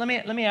 Let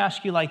me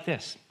ask you like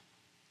this.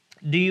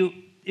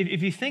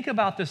 If you think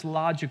about this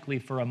logically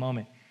for a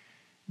moment,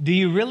 do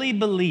you really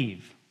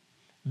believe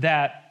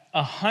that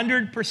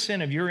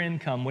 100% of your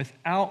income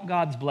without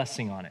God's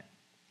blessing on it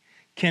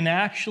can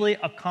actually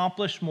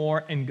accomplish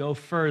more and go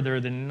further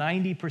than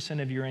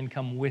 90% of your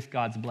income with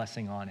God's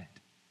blessing on it?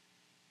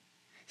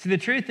 See, the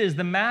truth is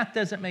the math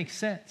doesn't make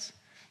sense,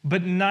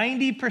 but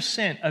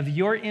 90% of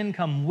your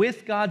income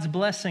with God's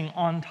blessing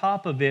on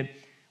top of it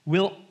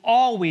will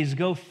always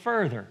go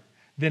further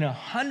than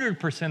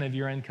 100% of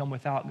your income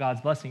without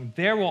God's blessing.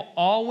 There will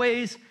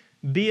always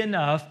be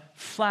enough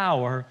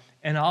flour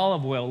and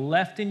olive oil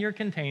left in your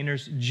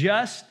containers,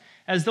 just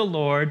as the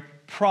Lord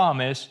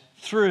promised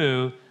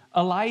through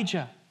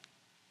Elijah.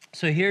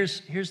 So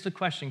here's the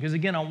question, because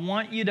again, I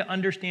want you to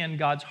understand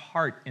God's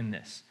heart in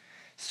this.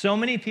 So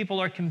many people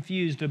are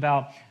confused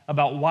about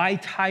why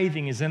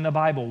tithing is in the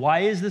Bible. Why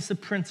is this a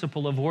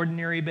principle of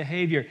ordinary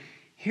behavior?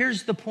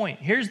 Here's the point.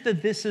 Here's the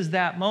this is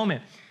that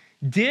moment.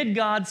 Did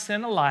God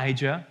send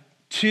Elijah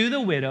to the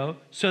widow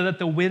so that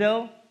the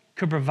widow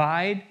could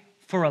provide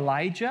for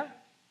Elijah?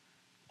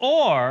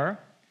 Or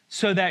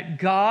so that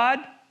God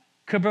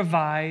could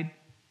provide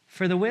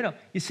for the widow?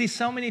 You see,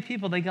 so many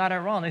people, they got it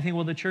wrong. They think,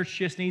 well, the church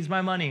just needs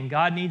my money and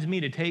God needs me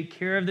to take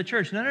care of the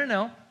church.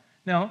 No.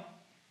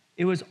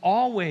 It was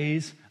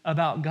always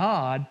about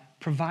God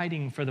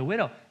providing for the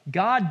widow.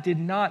 God did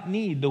not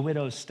need the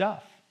widow's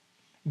stuff.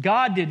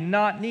 God did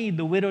not need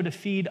the widow to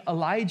feed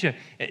Elijah.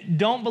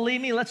 Don't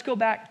believe me? Let's go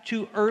back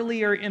to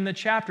earlier in the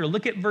chapter.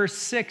 Look at verse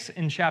 6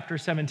 in chapter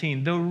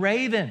 17. The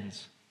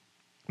ravens,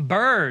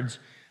 birds,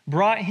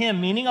 brought him,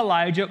 meaning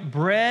Elijah,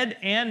 bread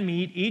and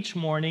meat each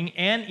morning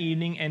and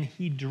evening, and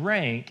he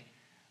drank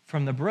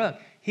from the brook.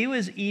 He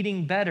was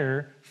eating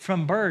better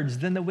from birds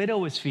than the widow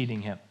was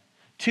feeding him.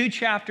 2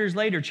 chapters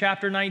later,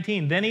 chapter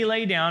 19, then he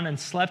lay down and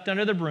slept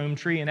under the broom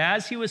tree, and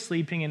as he was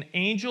sleeping, an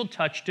angel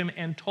touched him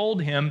and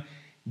told him,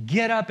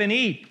 "Get up and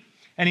eat."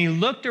 And he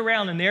looked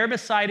around, and there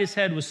beside his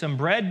head was some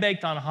bread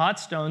baked on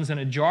hot stones and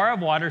a jar of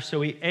water.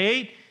 So he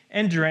ate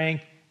and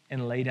drank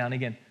and lay down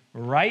again.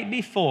 Right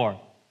before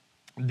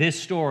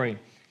this story,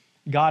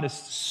 God is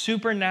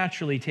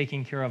supernaturally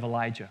taking care of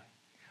Elijah.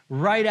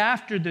 Right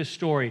after this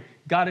story,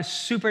 God is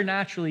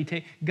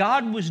supernaturally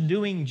God was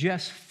doing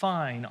just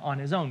fine on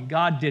his own.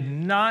 God did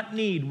not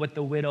need what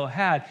the widow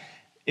had.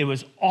 It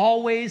was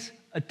always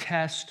a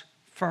test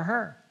for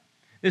her.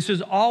 This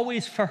was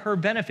always for her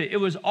benefit. It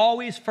was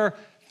always for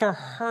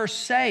her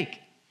sake.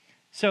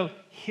 So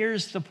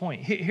here's the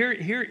point. Here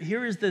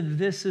is the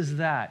this is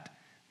that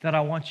I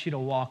want you to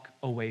walk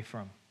away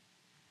from.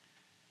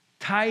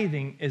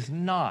 Tithing is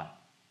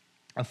not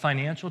a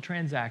financial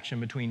transaction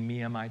between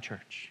me and my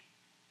church.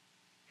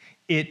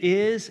 It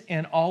is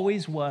and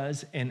always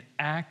was an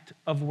act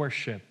of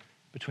worship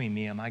between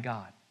me and my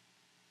God.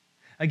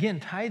 Again,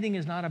 tithing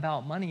is not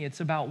about money.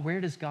 It's about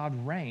where does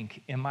God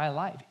rank in my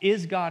life?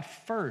 Is God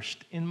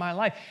first in my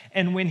life?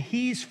 And when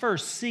he's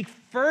first, seek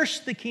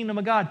first the kingdom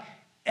of God,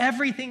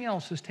 everything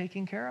else is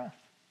taken care of.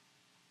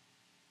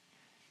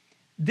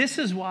 This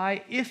is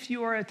why, if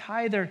you are a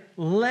tither,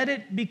 let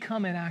it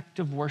become an act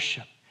of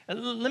worship.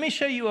 Let me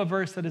show you a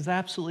verse that has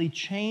absolutely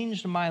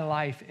changed my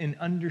life in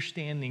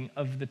understanding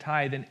of the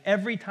tithe. And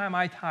every time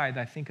I tithe,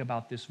 I think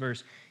about this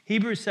verse.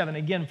 Hebrews 7,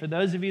 again, for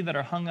those of you that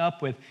are hung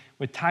up with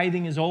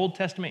tithing is Old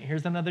Testament,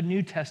 here's another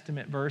New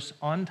Testament verse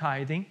on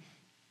tithing.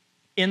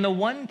 In the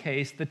one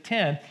case, the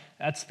tenth,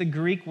 that's the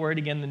Greek word.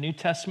 Again, the New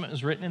Testament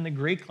is written in the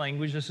Greek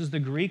language. This is the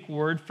Greek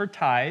word for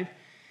tithe.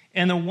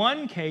 In the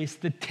one case,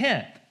 the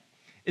tenth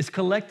is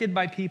collected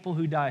by people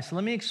who die. So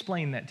let me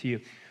explain that to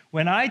you.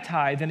 When I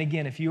tithe, and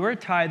again, if you are a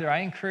tither, I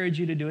encourage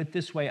you to do it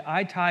this way.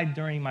 I tithe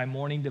during my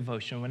morning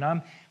devotion. When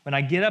I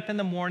get up in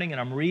the morning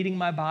and I'm reading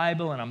my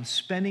Bible and I'm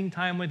spending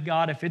time with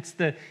God, if it's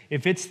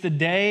the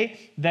day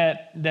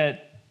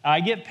that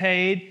I get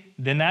paid,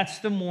 then that's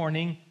the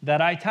morning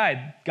that I tithe.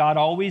 God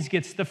always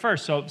gets the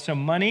first. So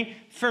money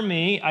for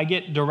me, I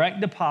get direct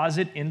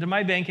deposit into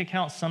my bank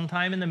account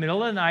sometime in the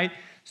middle of the night,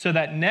 so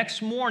that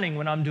next morning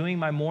when I'm doing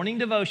my morning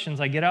devotions,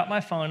 I get out my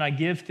phone, I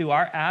give through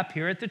our app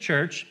here at the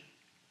church.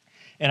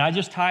 And I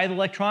just tithe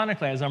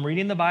electronically. As I'm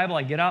reading the Bible,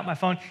 I get out my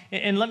phone.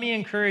 And let me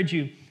encourage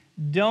you,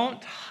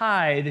 don't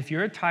tithe. If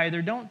you're a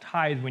tither, don't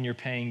tithe when you're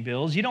paying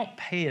bills. You don't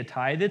pay a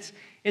tithe.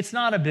 It's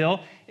not a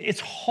bill. It's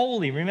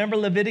holy. Remember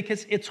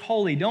Leviticus? It's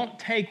holy. Don't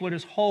take what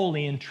is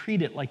holy and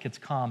treat it like it's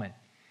common.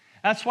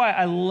 That's why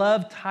I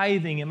love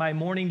tithing in my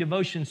morning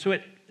devotion, so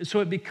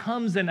it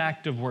becomes an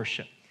act of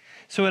worship.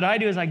 So what I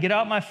do is I get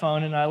out my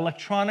phone and I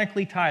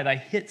electronically tithe. I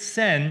hit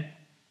send,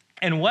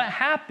 and what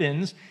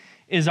happens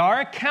is our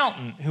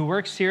accountant, who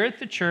works here at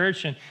the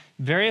church and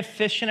very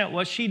efficient at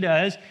what she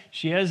does,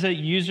 she has a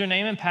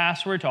username and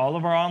password to all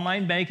of our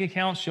online bank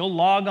accounts. She'll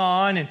log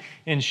on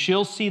and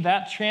she'll see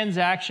that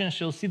transaction.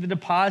 She'll see the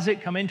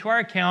deposit come into our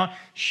account.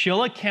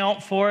 She'll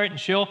account for it and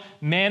she'll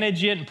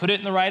manage it and put it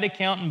in the right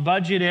account and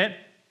budget it.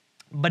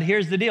 But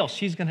here's the deal.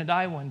 She's going to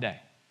die one day.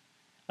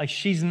 Like,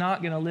 she's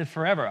not going to live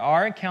forever.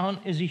 Our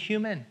accountant is a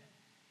human.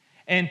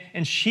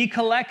 And she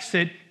collects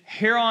it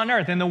here on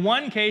earth. In the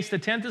one case, the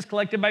tenth is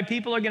collected by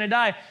people who are going to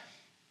die.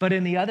 But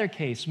in the other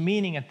case,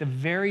 meaning at the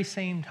very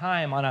same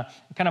time, on a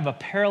kind of a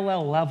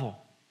parallel level,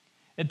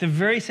 at the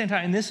very same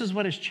time, and this is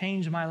what has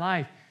changed my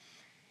life,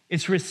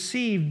 it's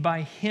received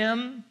by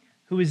him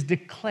who is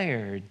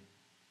declared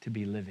to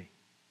be living.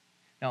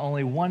 Now,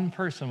 only one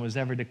person was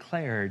ever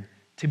declared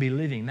to be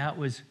living. That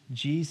was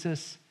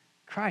Jesus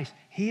Christ.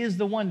 He is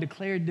the one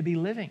declared to be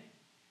living.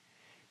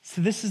 So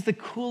this is the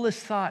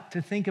coolest thought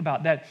to think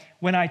about, that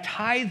when I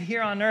tithe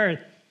here on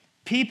earth,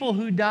 people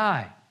who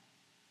die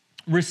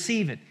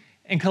receive it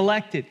and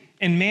collect it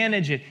and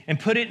manage it and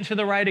put it into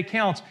the right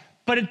accounts.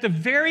 But at the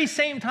very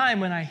same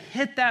time, when I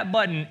hit that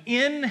button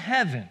in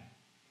heaven,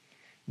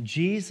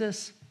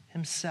 Jesus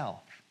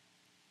himself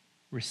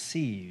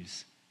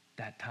receives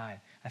that tithe.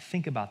 I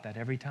think about that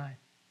every time.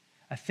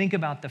 I think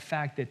about the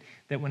fact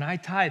that when I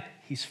tithe,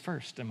 he's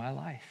first in my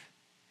life.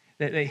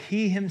 That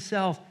he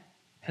himself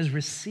has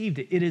received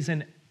it. It is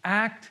an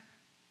act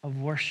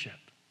of worship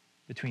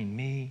between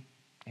me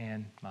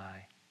and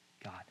my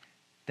God.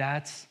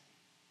 That's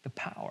the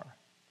power.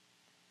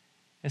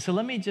 And so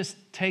let me just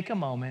take a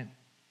moment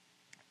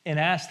and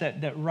ask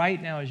that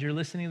right now, as you're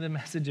listening to the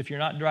message, if you're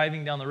not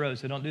driving down the road,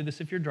 so don't do this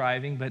if you're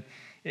driving, but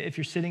if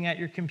you're sitting at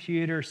your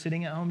computer,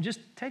 sitting at home, just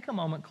take a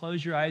moment,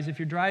 close your eyes. If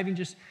you're driving,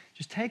 just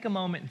take a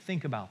moment and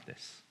think about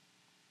this.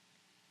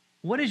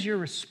 What is your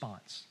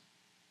response?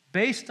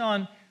 Based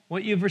on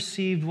what you've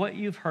received, what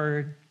you've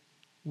heard,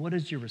 what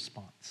is your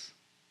response?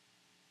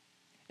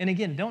 And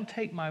again, don't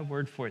take my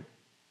word for it.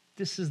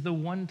 This is the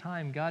one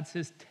time God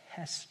says,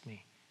 test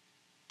me.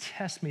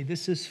 Test me.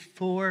 This is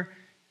for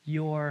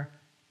your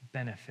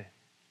benefit.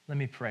 Let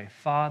me pray.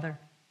 Father,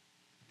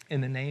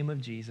 in the name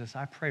of Jesus,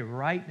 I pray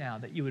right now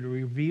that you would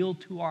reveal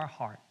to our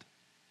heart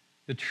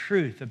the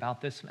truth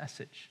about this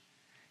message.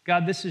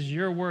 God, this is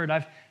your word.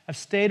 I've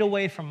stayed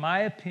away from my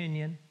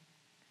opinion,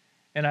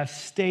 and I've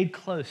stayed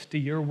close to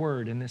your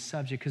word in this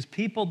subject, because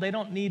people, they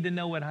don't need to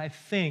know what I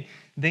think.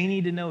 They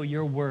need to know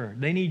your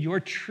word. They need your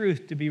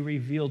truth to be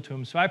revealed to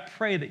them. So I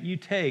pray that you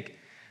take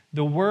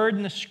the word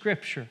and the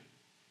scripture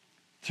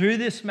through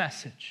this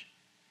message,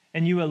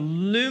 and you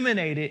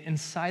illuminate it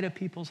inside of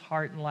people's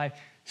heart and life,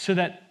 so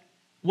that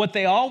what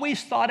they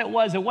always thought it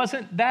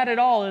wasn't that at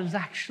all. It was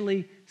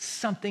actually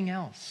something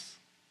else.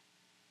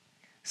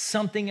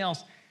 Something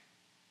else.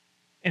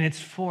 And it's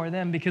for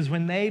them, because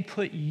when they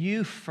put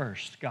you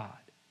first, God,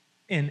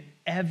 in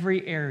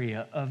every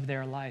area of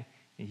their life,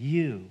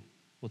 you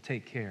will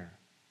take care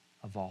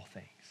of all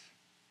things.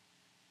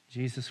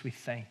 Jesus, we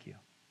thank you.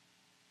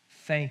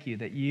 Thank you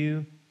that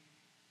you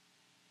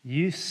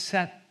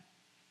set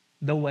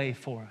the way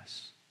for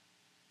us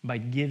by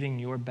giving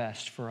your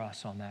best for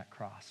us on that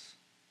cross.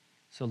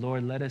 So,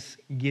 Lord, let us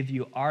give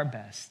you our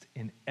best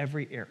in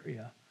every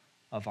area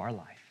of our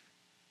life.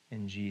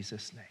 In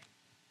Jesus' name,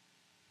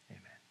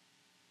 amen.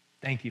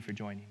 Thank you for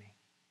joining me.